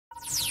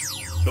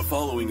The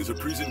following is a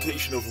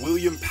presentation of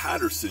William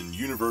Patterson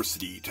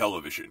University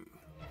Television.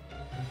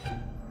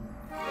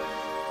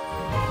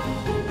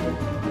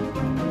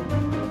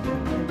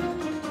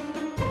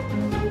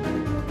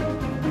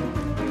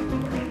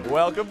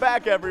 Welcome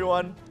back,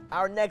 everyone.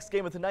 Our next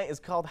game of tonight is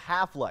called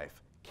Half-Life.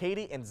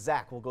 Katie and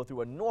Zach will go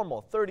through a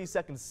normal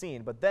 30-second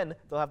scene, but then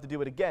they'll have to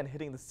do it again,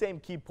 hitting the same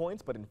key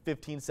points, but in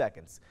 15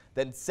 seconds.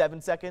 Then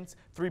 7 seconds,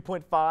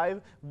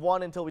 3.5,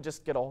 1 until we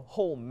just get a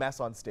whole mess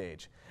on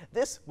stage.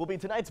 This will be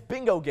tonight's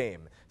bingo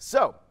game.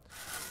 So,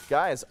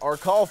 guys, our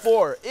call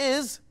for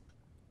is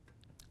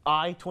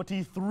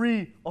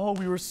I-23. Oh,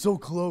 we were so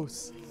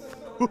close.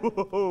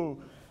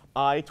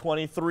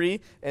 I-23,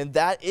 and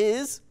that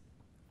is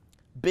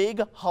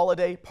Big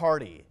Holiday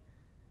Party.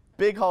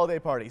 Big Holiday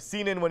Party.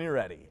 Scene in when you're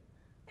ready.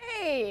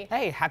 Hey.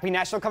 Hey, happy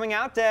National Coming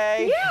Out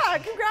Day. Yeah,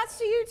 congrats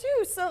to you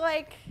too. So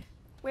like,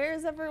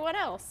 where's everyone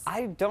else?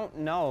 I don't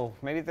know.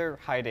 Maybe they're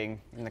hiding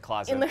in the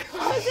closet. In the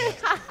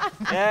closet.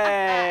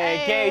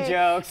 Hey, gay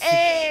jokes.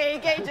 Hey,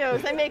 gay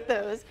jokes. I make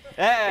those.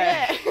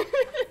 Hey. Yeah.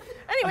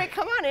 Anyway,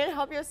 come on in.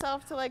 Help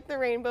yourself to like the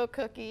rainbow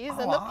cookies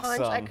and the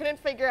punch. Awesome. I couldn't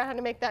figure out how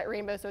to make that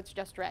rainbow, so it's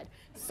just red.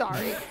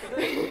 Sorry.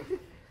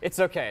 It's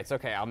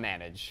okay, I'll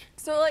manage.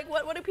 So like,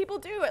 what do people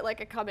do at like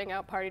a coming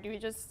out party? Do we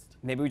just...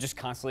 Maybe we just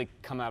constantly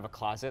come out of a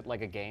closet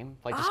like a game?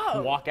 Like just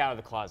Oh. walk out of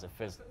the closet.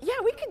 Yeah,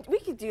 we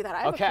could do that.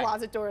 I have Okay. a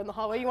closet door in the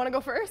hallway. You want to go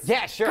first?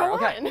 Yeah, sure. Go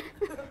Okay. on.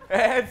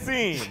 And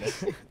scene.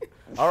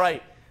 All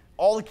right,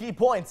 all the key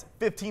points,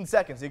 15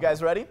 seconds. You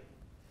guys ready?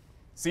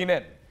 Scene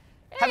in.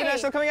 Happy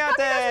National Coming Out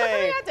Day. Happy National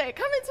Coming Out Day.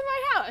 Come into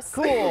my house.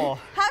 Cool.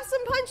 Have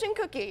some punch and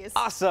cookies.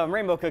 Awesome,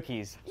 rainbow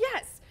cookies.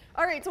 Yes.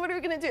 All right, so what are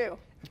we going to do?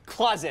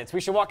 Closets. We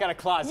should walk out of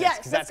closets Yes,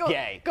 because let's that's go,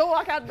 gay. Go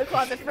walk out of the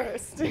closet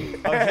first.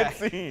 And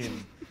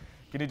scene.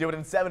 Can you do it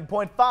in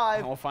 7.5?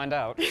 And we'll find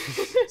out.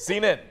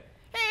 Scene in.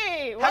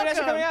 Hey, welcome. Happy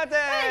National Coming Out Day.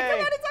 Hey, come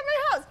on inside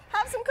my house.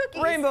 Have some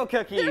cookies. Rainbow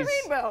cookies. Get a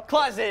rainbow.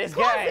 Closet is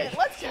Closet. gay.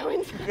 Let's go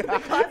inside the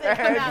closet and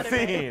come out And of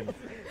it.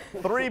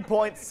 scene. 3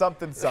 points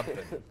something something.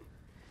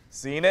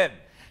 Scene in.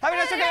 Happy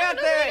National Coming Out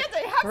Day.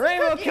 Have some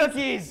Rainbow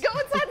cookies. Go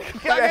inside the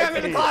closet. Gotta get them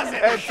in the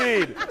closet. And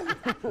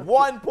scene.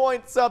 1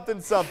 point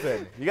something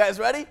something. You guys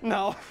ready?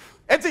 No.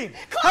 And scene.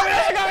 Happy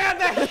National Coming Out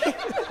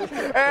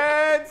Day.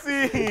 And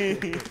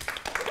scene.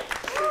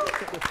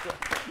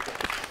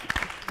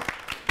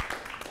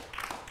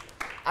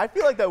 I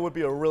feel like that would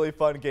be a really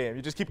fun game.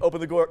 You just keep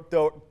opening the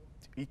door,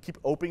 you keep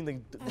opening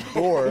the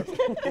door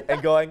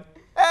and going,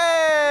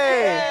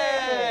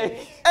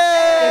 hey!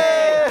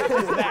 Hey!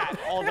 That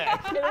all day.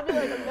 It'll be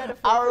like a metaphor.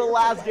 Our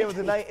last game of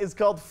the night is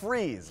called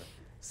Freeze.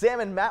 Sam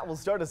and Matt will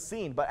start a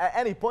scene, but at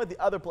any point the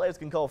other players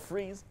can call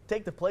freeze,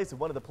 take the place of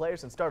one of the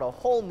players, and start a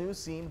whole new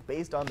scene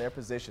based on their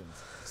positions.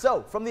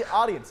 So, from the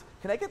audience,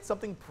 can I get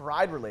something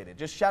pride-related?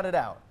 Just shout it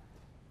out.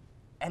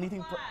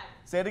 Anything?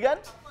 Say it again?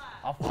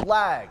 A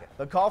flag.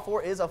 The call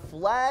for is a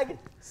flag.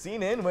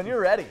 Scene in when you're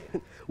ready.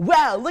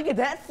 Wow, look at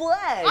that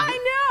flag! I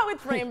know,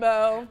 it's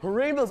rainbow.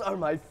 Rainbows are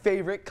my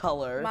favorite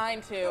color.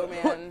 Mine too,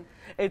 man.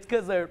 It's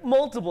because there are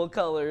multiple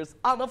colors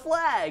on a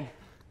flag.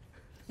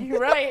 You're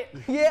right.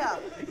 Yeah.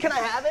 Can I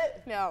have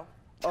it? No,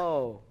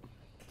 Oh.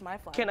 it's my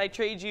flag. Can I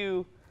trade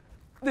you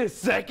the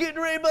second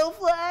rainbow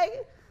flag?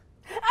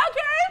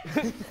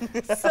 Okay.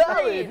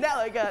 Solid. Now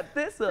I got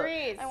this one.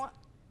 Freeze. I want.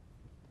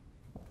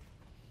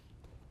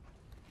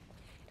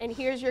 And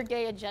here's your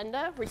gay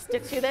agenda. We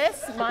stick to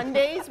this.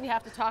 Mondays, we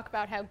have to talk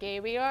about how gay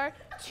we are.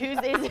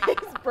 Tuesdays is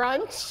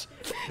brunch.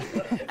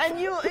 And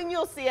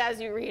you'll see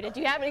as you read it. Do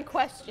you have any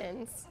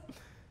questions?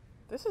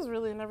 This is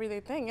really an everyday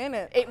thing, ain't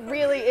it? It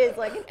really is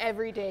like an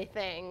everyday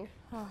thing.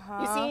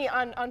 You see,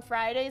 on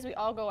Fridays, we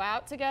all go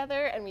out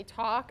together and we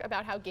talk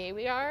about how gay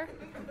we are.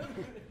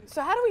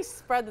 So how do we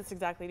spread this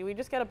exactly? Do we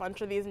just get a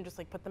bunch of these and just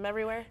like put them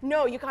everywhere?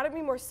 No, you gotta be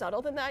more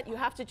subtle than that. You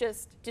have to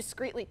just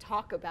discreetly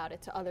talk about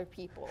it to other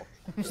people.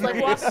 Just like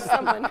walk up to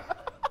someone.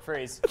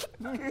 Freeze.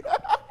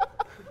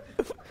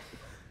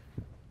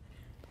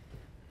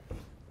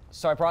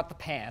 So I brought the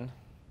pan.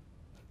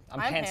 I'm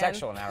I'm pan.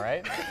 pansexual now,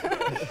 right?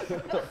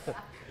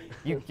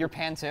 You're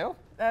pan too?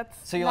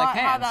 That's So you not like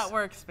how pans? that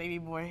works, baby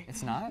boy.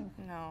 It's not?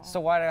 No. So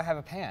why do I have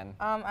a pan?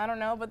 I don't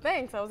know, but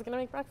thanks. I was gonna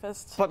make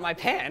breakfast. But my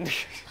pan.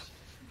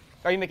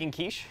 Are you making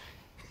quiche?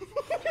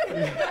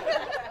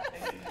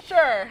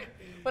 Sure,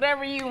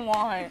 whatever you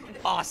want.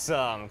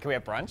 Awesome. Can we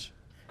have brunch?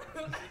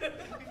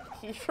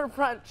 For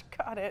brunch,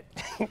 got it.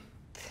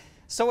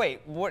 So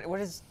wait, what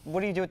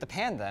do you do with the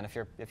pan then if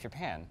you're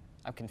pan?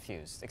 I'm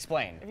confused.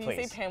 Explain, If you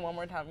please. say pan one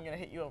more time, I'm gonna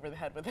hit you over the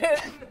head with it.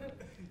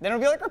 Then it'll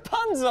be like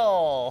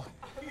Rapunzel.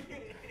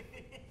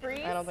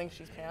 Freeze. I don't think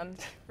she's pan.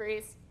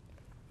 Freeze.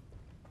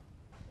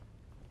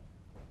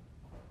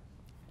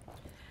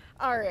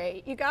 All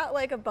right, you got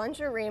like a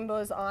bunch of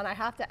rainbows on. I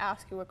have to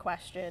ask you a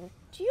question.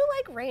 Do you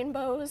like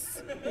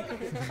rainbows?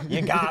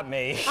 You got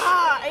me.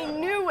 Ah, I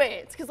knew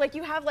it. Because like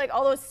you have like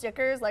all those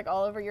stickers like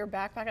all over your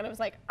backpack, and I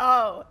was like,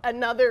 oh,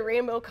 another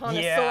rainbow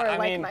connoisseur Yeah, I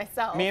like mean,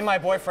 myself. me and my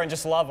boyfriend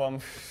just love them.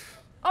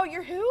 Oh,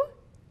 you're who?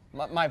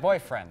 My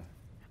boyfriend.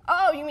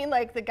 Oh, you mean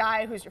like the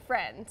guy who's your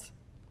friend?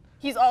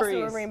 He's also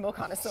a Freeze. rainbow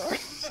connoisseur.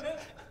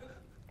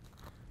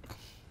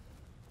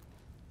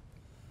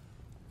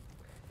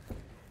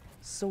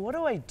 So what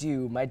do I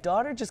do? My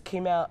daughter just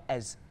came out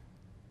as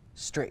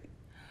straight.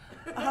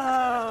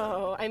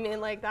 Oh, I mean,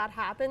 like that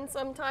happens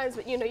sometimes,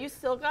 but you know, you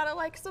still gotta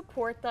like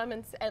support them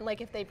and like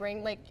if they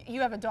bring like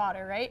you have a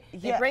daughter, right?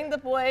 Yeah. They bring the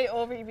boy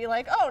over, you'd be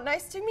like, oh,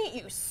 nice to meet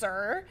you,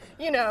 sir.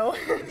 You know.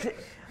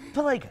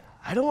 But like,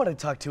 I don't want to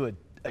talk to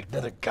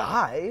another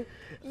guy.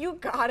 You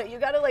got it. You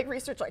gotta like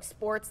research like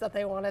sports that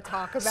they want to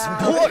talk about.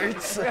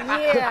 Sports?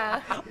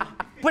 Yeah.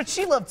 But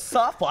she loved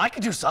softball. I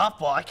could do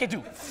softball. I could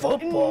do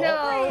football.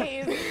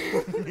 No.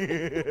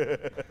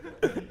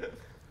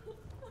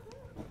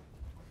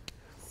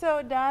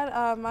 So,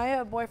 Dad,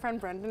 my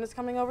boyfriend Brendan is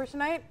coming over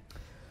tonight.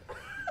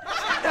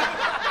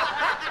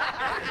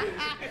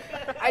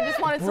 I just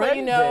wanted to let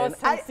you know, Brendan?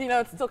 since you know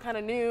it's still kind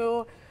of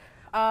new.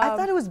 I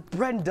thought it was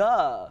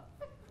Brenda.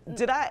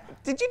 Did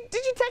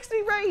you text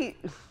me right?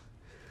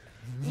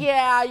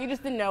 Yeah, you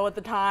just didn't know at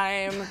the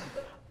time.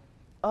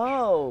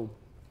 Oh.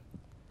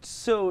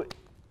 So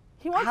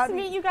He wants How to do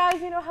meet you guys,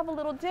 you know, have a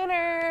little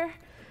dinner.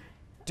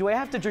 do I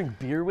have to drink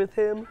beer with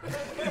him?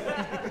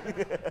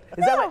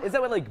 Is that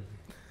what like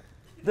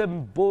the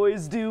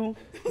boys do?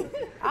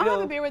 I'll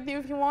have a beer with you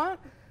if you want.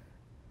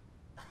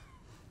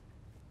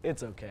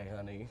 It's okay,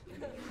 honey.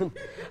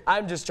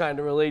 I'm just trying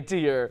to relate to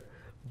your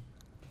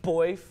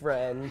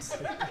boyfriend.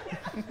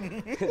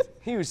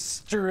 You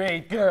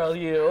straight girl,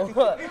 you.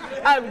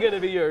 I'm gonna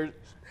be your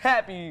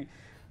happy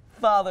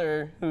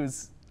father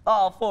who's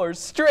all for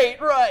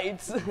straight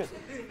rights.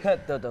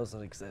 That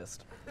doesn't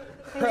exist.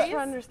 Thanks for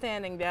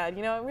understanding, Dad.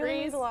 You know, it really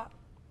means a lot.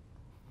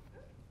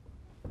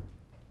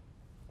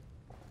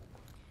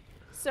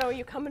 So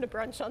you coming to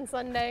brunch on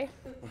Sunday?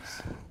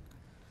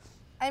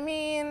 I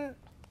mean,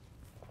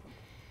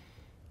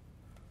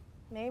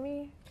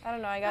 maybe. I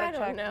don't know. I gotta I check.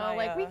 don't know. my,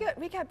 Like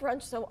we get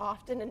brunch so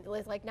often, and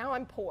Liz, like now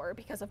I'm poor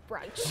because of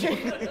brunch.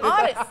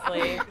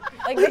 honestly,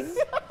 like this.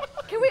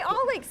 Can we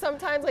all like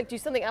sometimes like do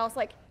something else?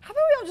 Like how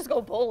about we all just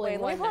go bowling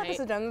Wait, let me one pull out night? this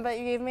agenda that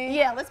you gave me.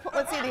 Yeah, let's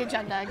see the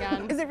agenda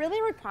again. Is it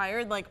really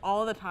required like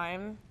all the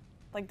time?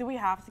 Like, do we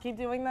have to keep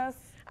doing this?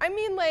 I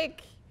mean,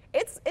 like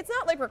it's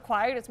not like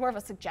required. It's more of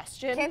a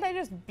suggestion. Can't I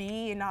just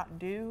be and not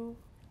do?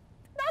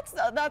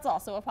 That's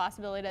also a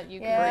possibility that you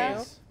can Yeah.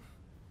 do.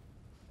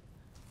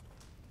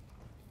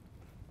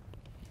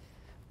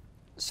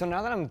 So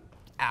now that I'm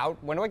out,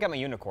 when do I get my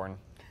unicorn?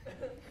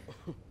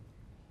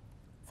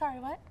 Sorry,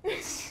 what?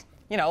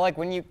 You know, like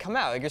when you come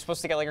out, like you're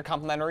supposed to get like a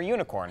complimentary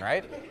unicorn,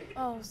 right?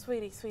 Oh,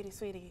 sweetie, sweetie,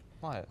 sweetie.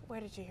 What? Where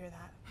did you hear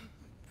that?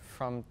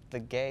 From the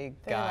gay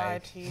They guy.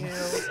 lied to you.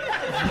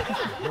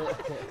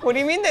 What do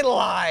you mean they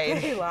lied?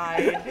 They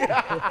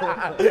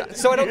lied.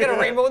 So I don't get a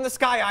rainbow in the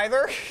sky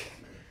either?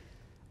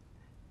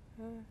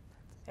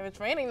 If it's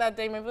raining that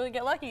day, maybe we'll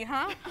get lucky,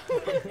 huh?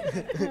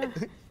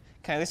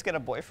 Can I at least get a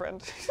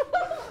boyfriend?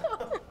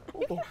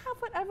 You can have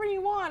whatever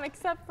you want,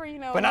 except for, you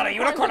know. But not a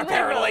unicorn,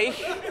 apparently.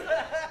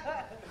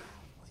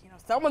 You know,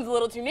 someone's a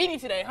little too needy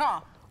today,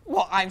 huh?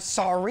 Well, I'm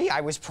sorry.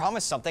 I was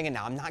promised something and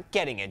now I'm not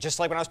getting it, just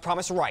like when I was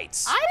promised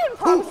rights. I didn't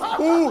promise.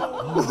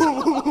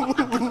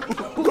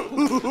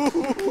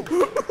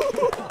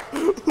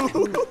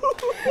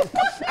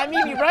 I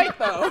mean, you're right,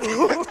 though.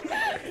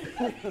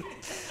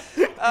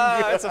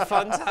 It's a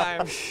fun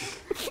time.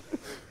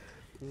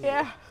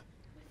 Yeah.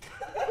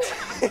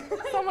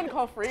 Someone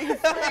call freeze. I'm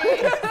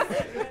sorry,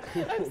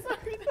 that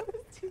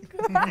was too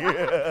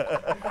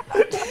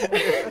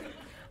good.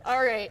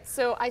 All right,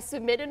 so I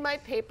submitted my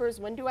papers.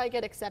 When do I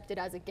get accepted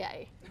as a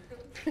gay?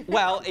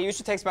 Well, it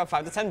usually takes about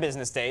 5 to 10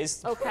 business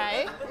days.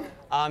 Okay.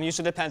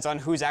 Usually depends on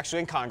who's actually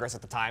in Congress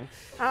at the time.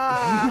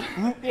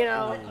 You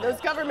know, those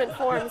government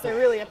forms are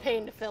really a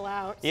pain to fill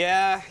out.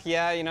 Yeah,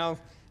 you know,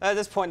 at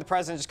this point, the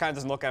president just kind of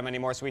doesn't look at them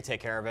anymore, so we take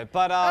care of it.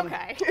 But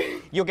Okay.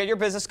 you'll get your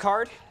business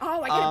card.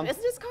 Oh, I get a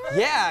business card?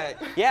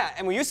 Yeah,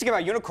 and we used to give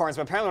out unicorns,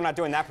 but apparently we're not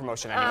doing that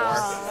promotion anymore.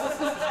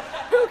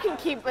 Who can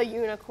keep a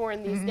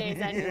unicorn these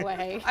days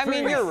anyway? I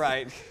mean, you're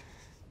right.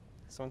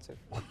 Someone too.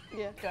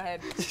 Yeah. Go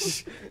ahead.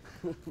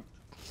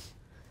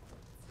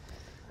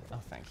 Oh,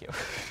 thank you.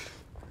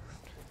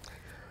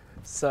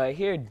 So I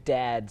hear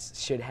dads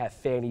should have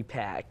fanny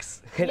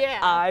packs. And Yeah.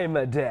 I'm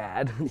a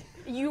dad.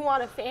 You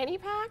want a fanny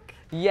pack?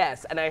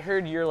 Yes, and I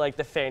heard you're like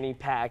the fanny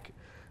pack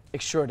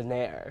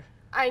extraordinaire.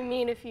 I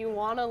mean, if you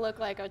want to look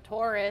like a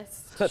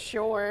tourist,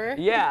 sure.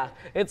 Yeah,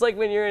 it's like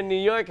when you're in New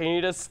York and you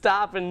just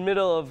stop in the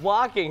middle of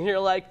walking, you're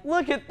like,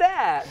 look at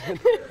that.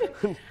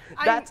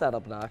 That's not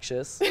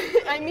obnoxious.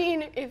 I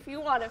mean, if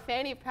you want a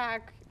fanny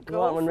pack, go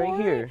want one for right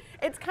it. here.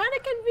 It's kind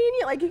of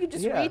convenient. Like, you could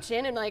just Yeah. reach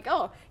in and like,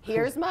 oh,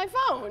 here's my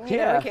phone, you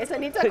know, Yeah. in case I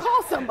need to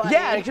call somebody.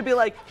 Yeah, it could be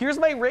like, here's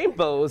my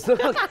rainbows.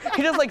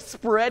 He just like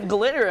spread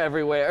glitter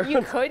everywhere.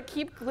 You could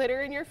keep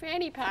glitter in your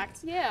fanny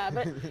packs, yeah,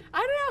 but I don't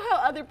know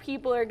how other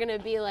people are gonna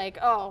be like,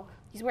 oh,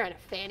 he's wearing a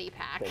fanny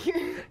pack.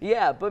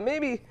 Yeah, but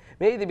maybe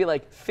they'd be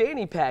like,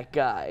 fanny pack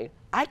guy.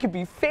 I could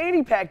be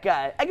fanny pack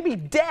guy. I could be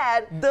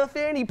dad, the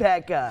fanny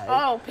pack guy.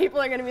 Oh,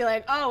 people are gonna be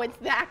like, oh, it's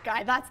that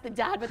guy. That's the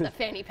dad with the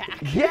fanny pack.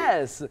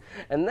 Yes,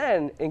 and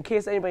then in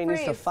case anybody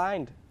needs to Freeze.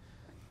 find.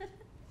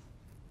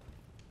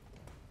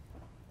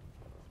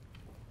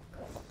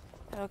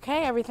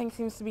 Okay, everything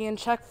seems to be in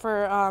check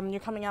for your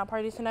coming out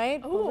party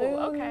tonight. Ooh,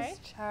 Balloons, okay.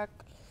 check.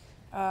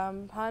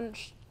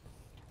 Punch.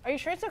 Are you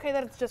sure it's okay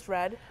that it's just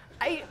red?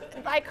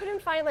 I couldn't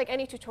find like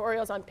any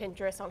tutorials on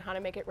Pinterest on how to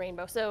make it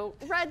rainbow, so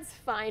red's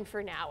fine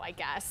for now, I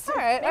guess. All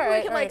right, Maybe all we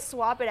right, can all like right.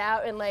 swap it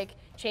out and like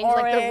change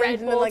Orange, like the Red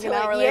and then, Bull like, to an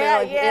like hour later,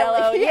 like, yeah, yellow.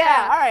 like,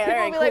 Yeah, all right, People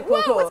all right, will be like, cool,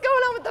 whoa, cool. what's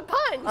going on with the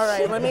punch? All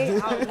right,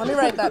 let me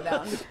write that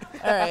down.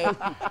 All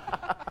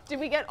right. Did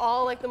we get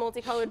all like the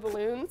multicolored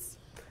balloons?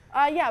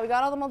 Yeah, we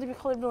got all the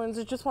multicolored balloons.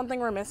 There's just one thing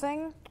we're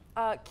missing.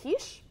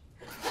 Quiche?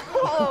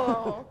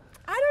 Oh,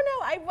 I don't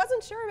know. I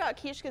wasn't sure about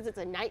quiche because it's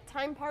a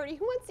nighttime party.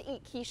 Who wants to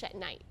eat quiche at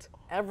night?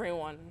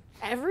 Everyone.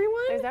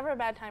 Everyone? There's never a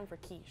bad time for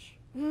quiche.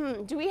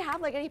 Do we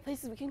have like any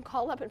places we can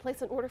call up and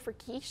place an order for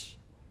quiche?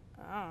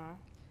 I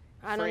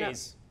don't know.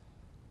 Freeze.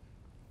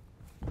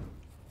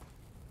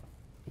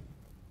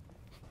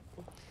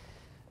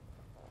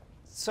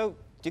 So,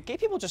 do gay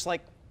people just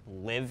like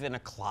live in a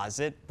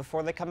closet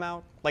before they come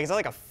out? Like, is that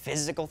like a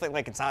physical thing?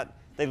 Like, it's not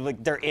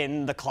they're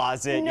in the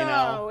closet, you know?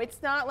 No,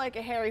 it's not like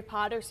a Harry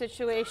Potter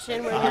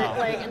situation where you're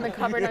like in the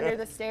cupboard under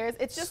the stairs.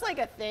 It's just like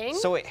a thing.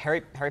 So wait,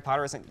 Harry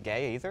Potter isn't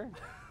gay either?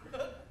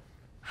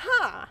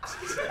 Huh.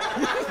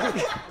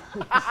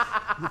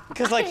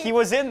 Because like he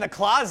was in the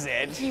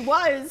closet. He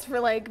was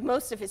for like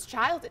most of his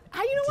childhood.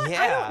 You know what? I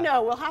Yeah. don't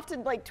know. We'll have to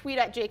like tweet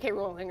at J.K.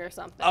 Rowling or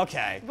something.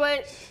 Okay.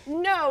 But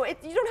no,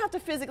 you don't have to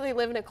physically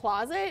live in a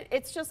closet.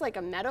 It's just like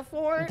a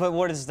metaphor. But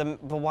what is the?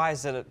 But why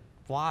is it?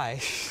 Why?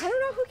 I don't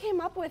know who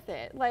came up with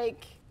it.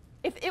 Like,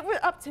 if it were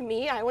up to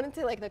me, I wouldn't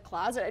say like the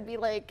closet. I'd be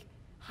like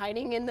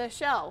hiding in the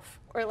shelf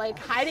or like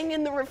hiding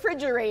in the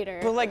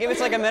refrigerator. But like, if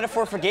it's like a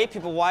metaphor for gay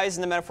people, why isn't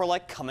the metaphor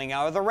like coming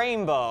out of the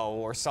rainbow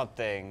or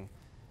something?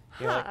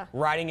 You know, like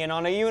riding in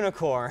on a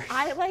unicorn.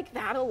 I like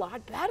that a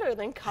lot better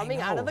than coming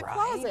out of the right?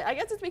 closet. I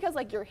guess it's because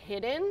like you're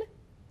hidden.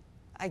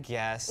 I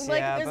guess. Like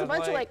yeah, there's a but,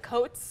 bunch of like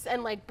coats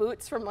and like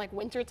boots from like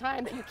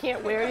wintertime that you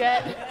can't wear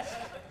yet.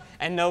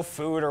 And no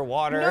food or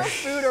water. No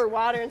food or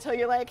water until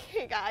you're like,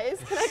 hey guys,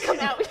 can I come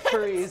out?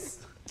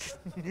 Freeze.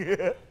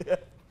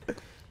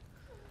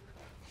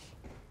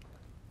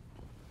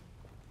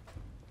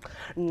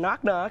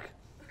 Knock, knock.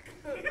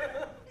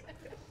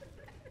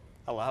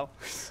 Hello.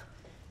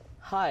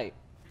 Hi.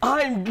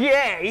 I'm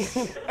gay.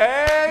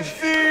 And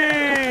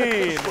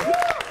scene!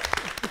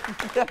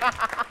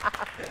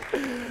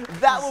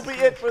 That will be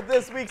it for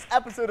this week's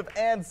episode of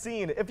And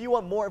Scene. If you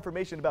want more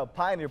information about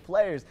Pioneer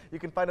Players, you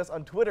can find us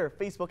on Twitter,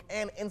 Facebook,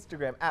 and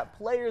Instagram at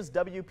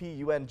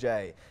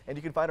PlayersWPUNJ. And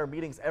you can find our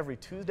meetings every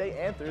Tuesday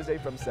and Thursday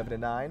from 7 to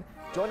 9.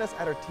 Join us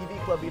at our TV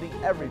Club meeting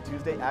every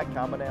Tuesday at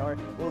Common Hour.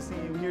 We'll see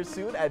you here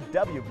soon at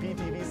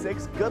WPTV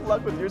 6. Good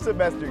luck with your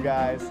semester,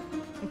 guys.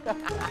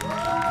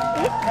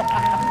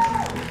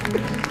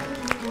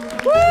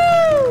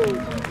 Woo!